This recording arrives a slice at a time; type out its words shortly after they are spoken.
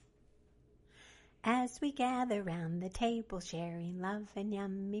As we gather round the table, sharing love and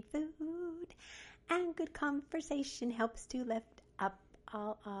yummy food, and good conversation helps to lift up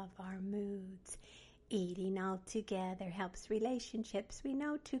all of our moods. Eating all together helps relationships we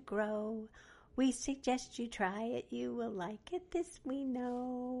know to grow. We suggest you try it. You will like it, this we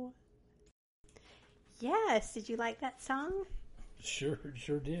know. Yes, did you like that song? Sure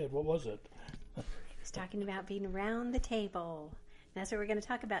did. What was it? It's talking about being around the table. That's what we're going to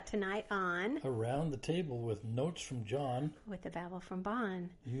talk about tonight on Around the Table with Notes from John. With the Babble from Bon.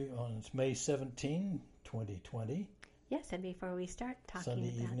 It's May 17, 2020. Yes, and before we start talking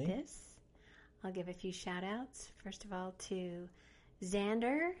Sunday about evening. this, I'll give a few shout-outs. First of all, to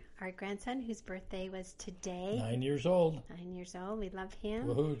Xander, our grandson, whose birthday was today. 9 years old. 9 years old. We love him.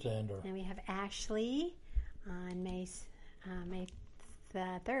 Woohoo, Xander. And we have Ashley on May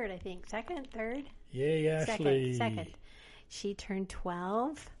the 3rd, I think. 2nd, 3rd? Yay, Ashley. Second. She turned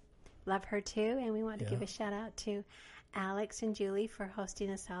 12. Love her too. And we want to give a shout-out to Alex and Julie for hosting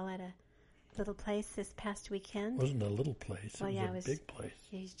us all at a little place this past weekend. It wasn't a little place. It was a big place.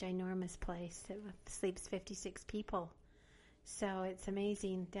 It's a ginormous place. It sleeps 56 people. So it's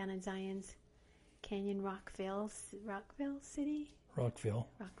amazing. Down in Zion's Canyon, Rockville City? Rockville.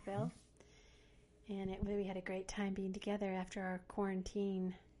 And we had a great time being together after our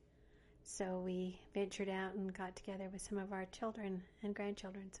quarantine. So we ventured out and got together with some of our children and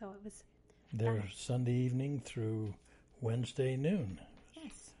grandchildren. So it was There Sunday evening through Wednesday noon.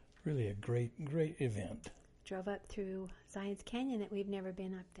 Yes. Really a great event. Drove up through Zion's Canyon that we've never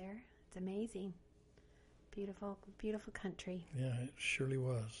been up there. It's amazing. Beautiful, beautiful country. Yeah, it surely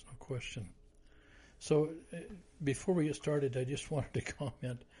was, no question. So before we get started, I just wanted to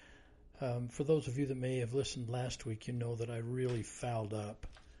comment. For those of you that may have listened last week, you know that I really fouled up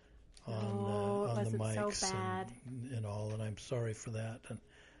on the mics so bad. and all, and I'm sorry for that.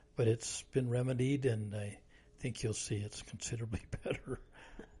 But it's been remedied, and I think you'll see it's considerably better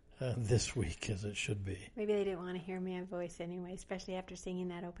this week as it should be. Maybe they didn't want to hear my voice anyway, especially after singing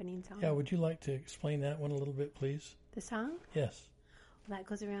that opening song. Yeah, would you like to explain that one a little bit, please? The song? Yes. Well, that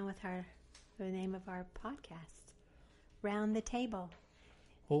goes around with the name of our podcast, Round the Table.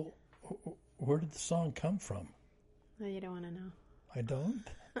 Well, where did the song come from? Well, you don't want to know. I don't?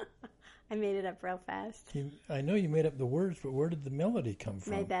 I made it up real fast. I know you made up the words, but where did the melody come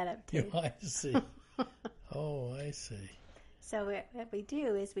from? Made that up too. I see. Oh, I see. So what we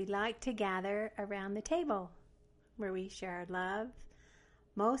do is we like to gather around the table where we share our love.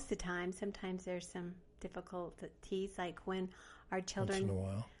 Most of the time, sometimes there's some difficulties, like when our children, once in a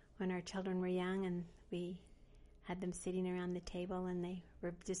while. When our children were young and we had them sitting around the table and they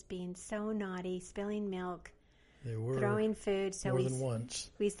were just being so naughty, spilling milk, They were throwing food. So more than once.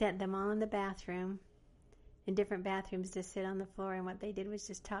 We sent them all in the bathroom, in different bathrooms, to sit on the floor, and what they did was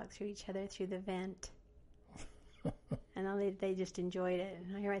just talk through each other through the vent. And they just enjoyed it.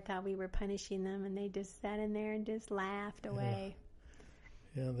 And I thought we were punishing them, and they just sat in there and just laughed away.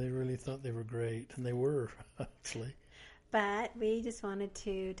 Yeah, they really thought they were great, and they were, actually. But we just wanted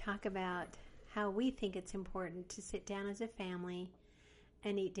to talk about how we think it's important to sit down as a family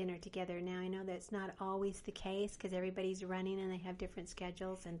and eat dinner together. Now, I know that's not always the case because everybody's running and they have different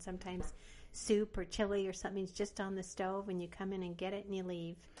schedules, and sometimes soup or chili or something's just on the stove and you come in and get it and you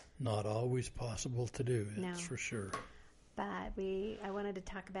leave. Not always possible to do, that's for sure. But I wanted to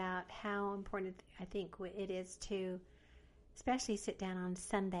talk about how important I think it is to especially sit down on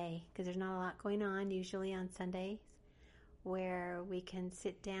Sunday, because there's not a lot going on usually on Sundays, where we can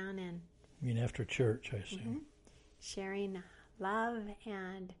sit down and... You mean after church, I assume? Sharing love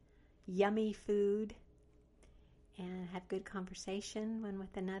and yummy food and have good conversation one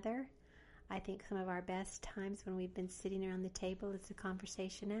with another. I think some of our best times when we've been sitting around the table is the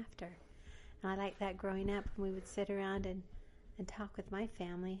conversation after. And I like that growing up when we would sit around and talk with my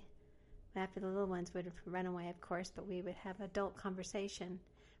family. After the little ones would run away, of course, but we would have adult conversation.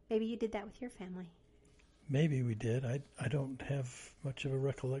 Maybe you did that with your family. Maybe we did. I don't have much of a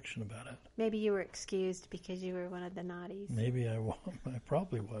recollection about it. Maybe you were excused because you were one of the naughties. Maybe I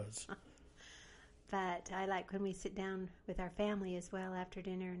probably was. But I like when we sit down with our family as well after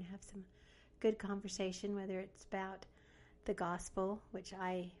dinner and have some good conversation, whether it's about the gospel, which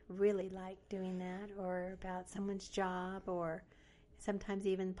I really like doing that, or about someone's job, or sometimes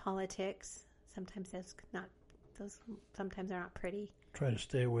even politics. Sometimes those sometimes are not pretty. Try to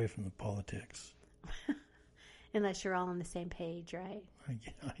stay away from the politics. Unless you're all on the same page, right?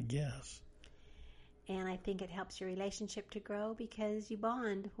 I guess. And I think it helps your relationship to grow because you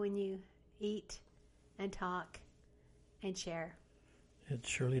bond when you eat and talk and share. It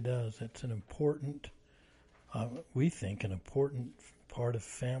surely does. It's an important, we think, an important part of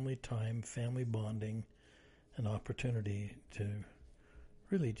family time, family bonding, an opportunity to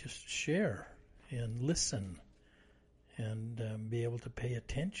really just share and listen and be able to pay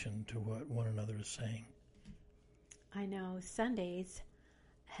attention to what one another is saying. I know Sundays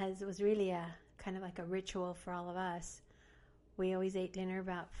was really a kind of like a ritual for all of us. We always ate dinner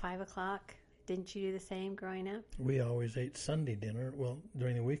about 5 o'clock. Didn't you do the same growing up? We always ate Sunday dinner. Well,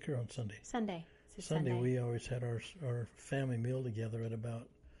 during the week or on Sunday? Sunday. Sunday, we always had our family meal together at about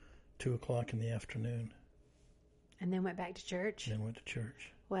 2 o'clock in the afternoon. And then went back to church? Then went to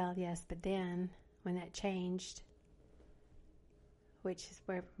church. Well, yes, but then when that changed, which is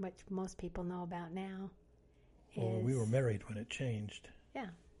what most people know about now. Well, we were married when it changed. Yeah.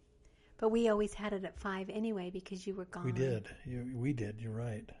 But we always had it at 5 anyway because you were gone. We did. We did. You're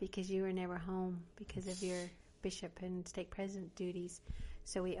right. Because you were never home because of your bishop and stake president duties.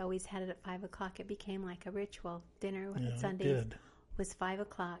 So we always had it at 5 o'clock. It became like a ritual. Dinner on Sundays was 5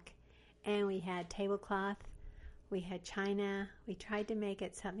 o'clock. And we had tablecloth. We had china. We tried to make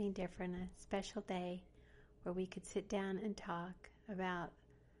it something different, a special day where we could sit down and talk about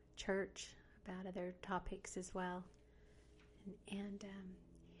church, about other topics as well. And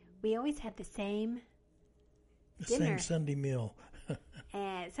we always had the same dinner. Same Sunday meal.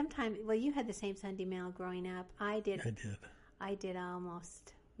 And sometimes, well, you had the same Sunday meal growing up. I did. I did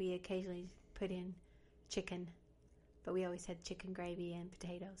almost. We occasionally put in chicken, but we always had chicken gravy and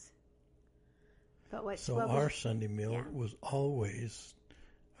potatoes. But our Sunday meal was always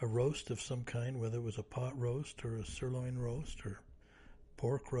a roast of some kind, whether it was a pot roast or a sirloin roast or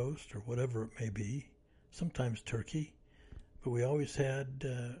pork roast or whatever it may be. Sometimes turkey, but we always had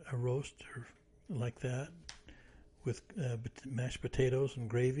a roast like that with mashed potatoes and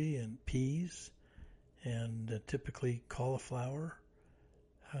gravy and peas and typically cauliflower.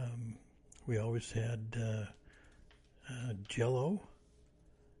 We always had Jell-O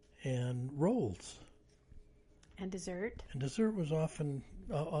and rolls. And dessert? And dessert was often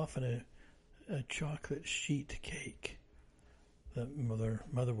a chocolate sheet cake that mother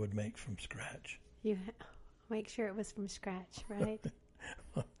would make from scratch. You make sure it was from scratch, right?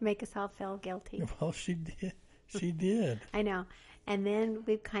 Make us all feel guilty. Well, she did. She did. I know. And then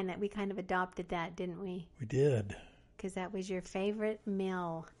we kind of adopted that, didn't we? We did. Because that was your favorite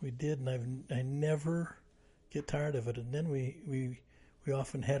meal. We did, and I never get tired of it. And then we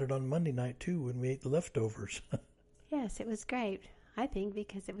often had it on Monday night too when we ate the leftovers. Yes, it was great. I think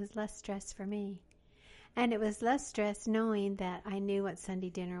because it was less stress for me. And it was less stress knowing that I knew what Sunday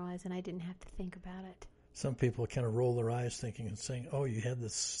dinner was and I didn't have to think about it. Some people kind of roll their eyes thinking and saying, oh, you had the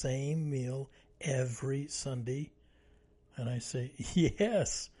same meal every Sunday? And I say,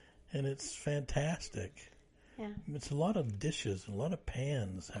 yes, and it's fantastic. Yeah. It's a lot of dishes, a lot of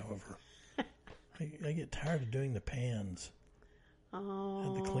pans, however. I get tired of doing the pans.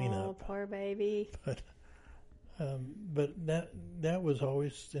 Oh, the cleanup. Poor baby. But that was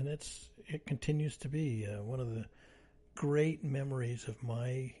always, and it continues to be one of the great memories of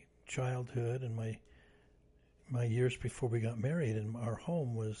my childhood and my years before we got married. And our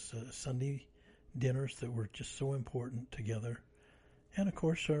home was Sunday dinners that were just so important together, and of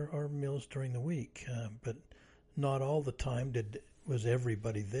course our meals during the week. But not all the time was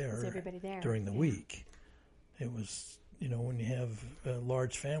everybody there. During the week. It was, when you have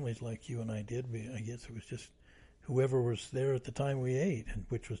large families like you and I did, I guess it was just whoever was there at the time we ate, and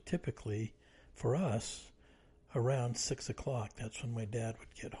which was typically for us around 6 o'clock. That's when my dad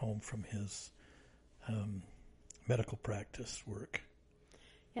would get home from his medical practice work.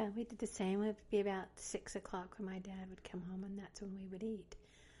 Yeah, we did the same. It would be about 6 o'clock when my dad would come home, and that's when we would eat.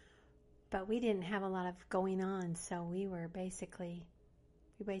 But we didn't have a lot of going on, so we basically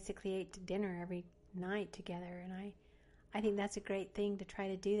ate dinner every night together, and I think that's a great thing to try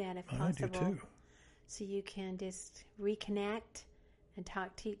to do that if possible. I do too. So you can just reconnect and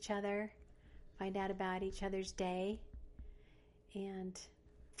talk to each other, find out about each other's day, and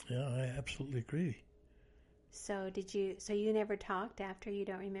yeah, I absolutely agree. So you never talked after? You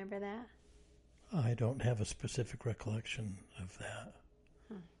don't remember that? I don't have a specific recollection of that.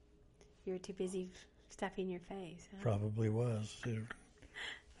 You were too busy stuffing your face. Huh? Probably was.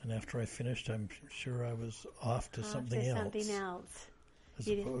 And after I finished, I'm sure I was off to something else. As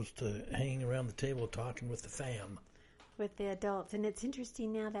opposed to hanging around the table talking with the fam. With the adults. And it's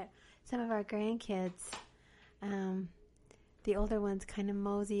interesting now that some of our grandkids, the older ones kind of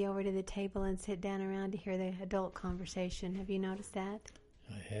mosey over to the table and sit down around to hear the adult conversation. Have you noticed that?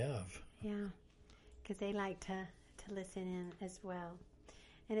 I have. Yeah, because they like to listen in as well.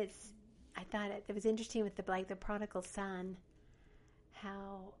 And I thought it was interesting with the prodigal son,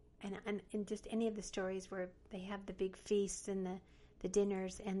 how, and just any of the stories where they have the big feasts and the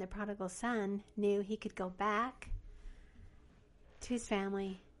dinners, and the prodigal son knew he could go back to his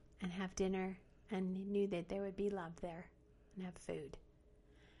family and have dinner, and he knew that there would be love there and have food.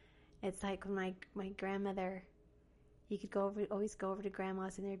 It's like when my grandmother, you could always go over to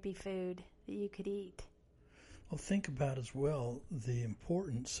grandma's and there'd be food that you could eat. Well, think about as well the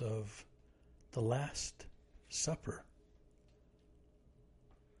importance of the Last Supper.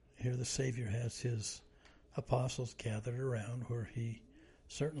 Here the Savior has his apostles gathered around, where he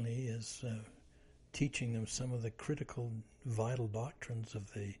certainly is teaching them some of the critical, vital doctrines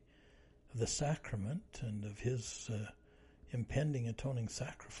of the sacrament and of his impending atoning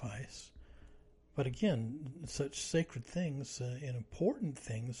sacrifice. But again, such sacred things and important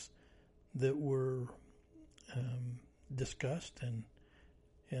things that were discussed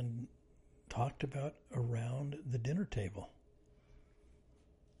and talked about around the dinner table.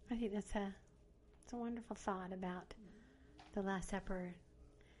 I think it's a wonderful thought about the Last Supper,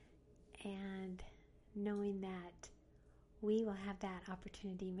 and knowing that we will have that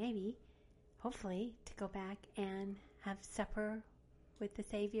opportunity, maybe, hopefully, to go back and have supper with the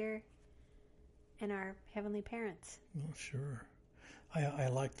Savior and our heavenly parents. Well, sure. I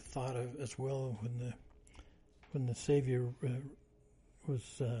like the thought of as well when the Savior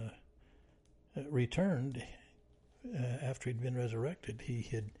was returned after he'd been resurrected. He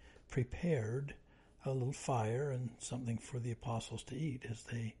had prepared a little fire and something for the apostles to eat as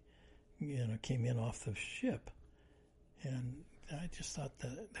they, came in off the ship. And I just thought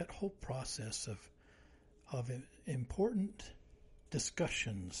that whole process of important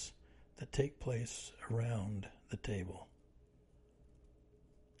discussions that take place around the table.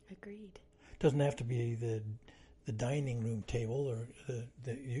 Agreed. Doesn't have to be the dining room table or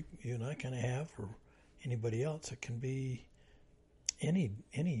that you and I kind of have, or anybody else. It can be any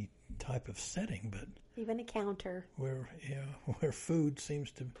type of setting, but even a counter where food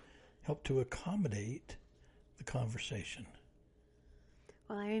seems to help to accommodate the conversation.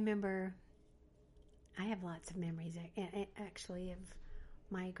 Well, I remember I have lots of memories actually of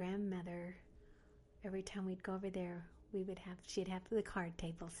my grandmother. Every time we'd go over there, she'd have the card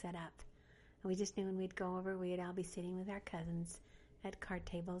table set up. And we just knew when we'd go over, we'd all be sitting with our cousins at card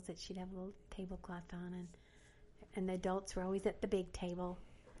tables that she'd have a little tablecloth on, and the adults were always at the big table.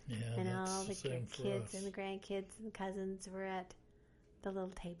 Yeah, and that's all the kids us. and the grandkids and the cousins were at the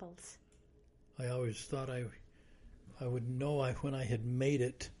little tables. I always thought I would know when I had made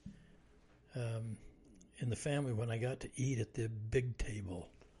it in the family when I got to eat at the big table.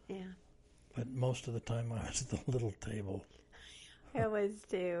 Yeah. But most of the time I was at the little table. I was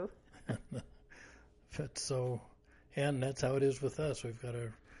too. But and that's how it is with us. We've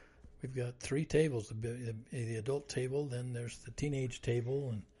got three tables: the adult table, then there's the teenage table,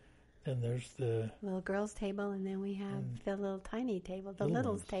 and then there's the little girls' table, and then we have the little tiny table, the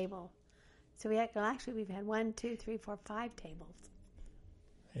littles' ones. table. So we've had 1, 2, 3, 4, 5 tables.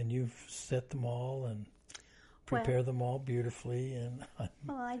 And you've set them all and prepare them all beautifully, and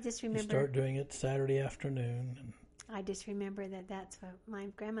I just remember you start doing it Saturday afternoon. And I just remember that's what my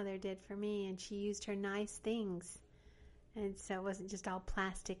grandmother did for me, and she used her nice things, and so it wasn't just all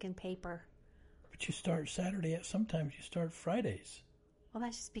plastic and paper. But you start Saturday. Sometimes you start Fridays. Well,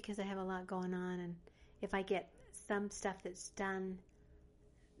 that's just because I have a lot going on, and if I get some stuff that's done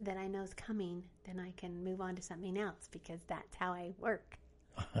that I know is coming, then I can move on to something else, because that's how I work.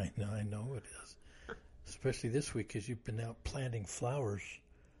 I know it is. Especially this week, as you've been out planting flowers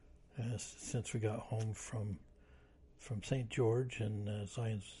since we got home from St. George and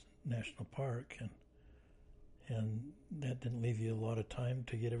Zion's National Park, and that didn't leave you a lot of time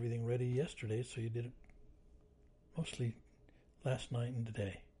to get everything ready yesterday, so you did it mostly last night and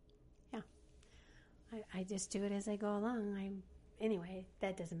today. Yeah. I just do it as I go along. Anyway,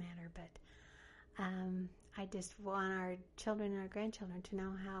 that doesn't matter, but I just want our children and our grandchildren to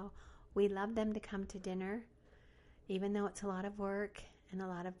know how we love them to come to dinner, even though it's a lot of work and a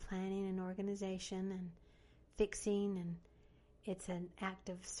lot of planning and organization and fixing, and it's an act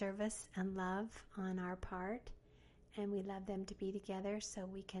of service and love on our part, and we love them to be together so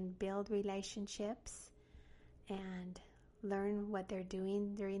we can build relationships and learn what they're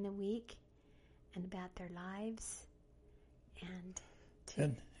doing during the week and about their lives, and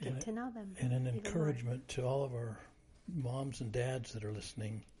get to know them. And an encouragement to all of our moms and dads that are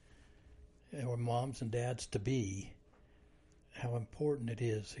listening, or moms and dads to be, how important it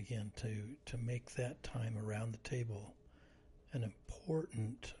is, again, to make that time around the table an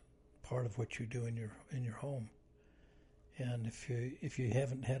important part of what you do in your home. And if you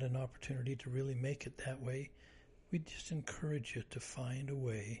haven't had an opportunity to really make it that way, we just encourage you to find a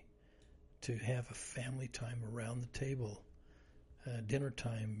way to have a family time around the table dinner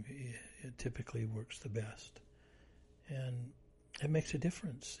time, it typically works the best. And it makes a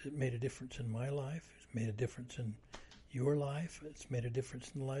difference. It made a difference in my life. It's made a difference in your life. It's made a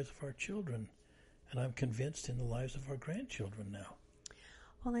difference in the lives of our children. And I'm convinced in the lives of our grandchildren now.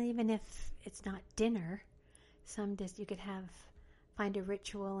 Well, and even if it's not dinner, you could find a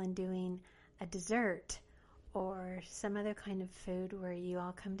ritual in doing a dessert or some other kind of food where you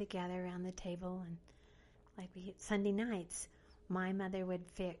all come together around the table. And like we get Sunday nights, my mother would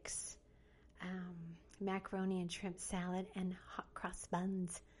fix macaroni and shrimp salad and hot cross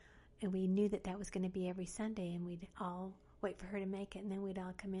buns. And we knew that was going to be every Sunday, and we'd all wait for her to make it, and then we'd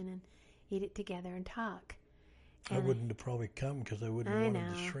all come in and eat it together and talk. And I wouldn't have probably come because I wouldn't have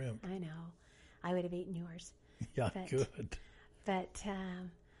wanted the shrimp. I know. I would have eaten yours. Yeah, good. But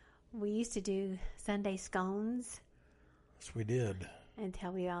we used to do Sunday scones. Yes, we did.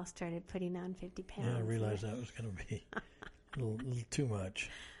 Until we all started putting on 50 pounds. Yeah, I realized that was going to be a little too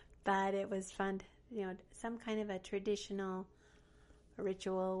much. But it was fun, some kind of a traditional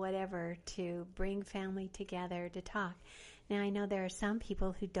ritual, whatever, to bring family together to talk. Now, I know there are some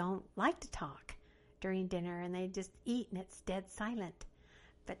people who don't like to talk during dinner, and they just eat, and it's dead silent.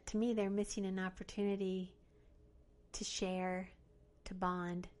 But to me, they're missing an opportunity to share, to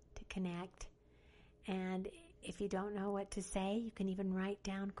bond, to connect. And if you don't know what to say, you can even write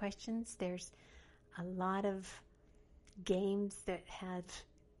down questions. There's a lot of games that have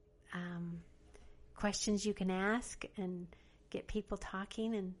questions you can ask and get people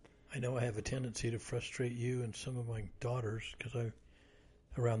talking. And I know I have a tendency to frustrate you and some of my daughters because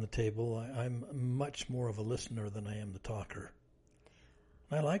around the table, I'm much more of a listener than I am the talker.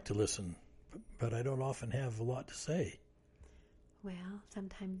 I like to listen, but I don't often have a lot to say. Well,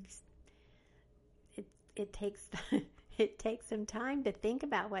 sometimes it takes some time to think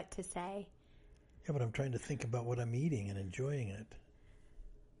about what to say. Yeah, but I'm trying to think about what I'm eating and enjoying it.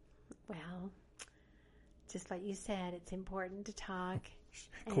 Well, just like you said, it's important to talk.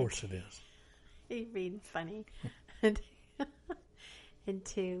 Of course it is. You're being funny. and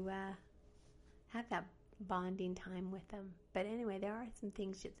to have that bonding time with them. But anyway, there are some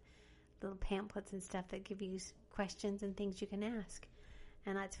things, just little pamphlets and stuff that give you questions and things you can ask.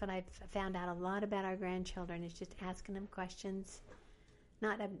 And that's what I've found out a lot about our grandchildren, is just asking them questions.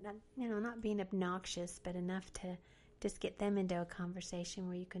 Not being obnoxious, but enough to just get them into a conversation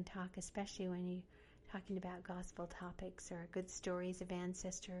where you can talk, especially when you're talking about gospel topics or good stories of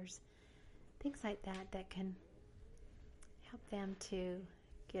ancestors, things like that can help them to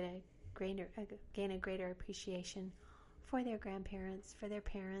gain a greater appreciation for their grandparents, for their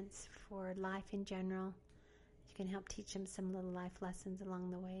parents, for life in general. You can help teach them some little life lessons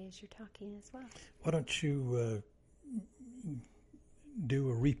along the way as you're talking as well. Why don't you do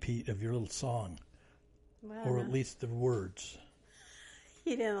a repeat of your little song, or at least the words?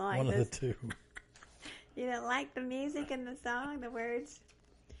 You didn't like one of the two. You didn't like the music and the song, the words?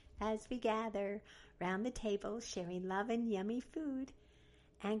 As we gather round the table, sharing love and yummy food,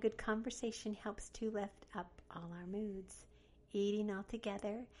 and good conversation helps to lift up all our moods. Eating all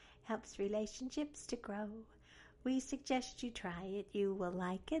together helps relationships to grow. We suggest you try it. You will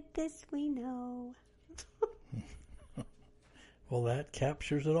like it, this we know. Well, that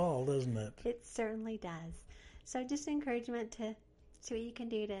captures it all, doesn't it? It certainly does. So just encouragement to see what you can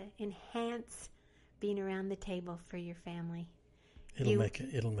do to enhance being around the table for your family. It'll make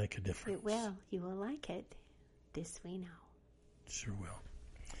a difference. It will. You will like it. This we know. Sure will.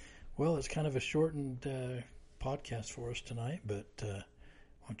 Well, it's kind of a shortened podcast for us tonight, but I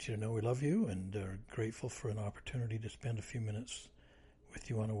want you to know we love you and are grateful for an opportunity to spend a few minutes with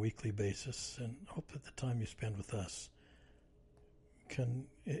you on a weekly basis, and hope that the time you spend with us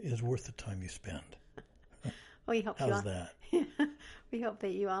is worth the time you spend. We hope How's that? We hope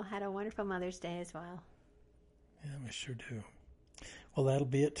that you all had a wonderful Mother's Day as well. Yeah, we sure do. Well, that'll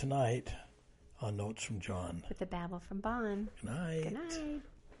be it tonight on Notes from John. With the Babble from Bon. Good night. Good night.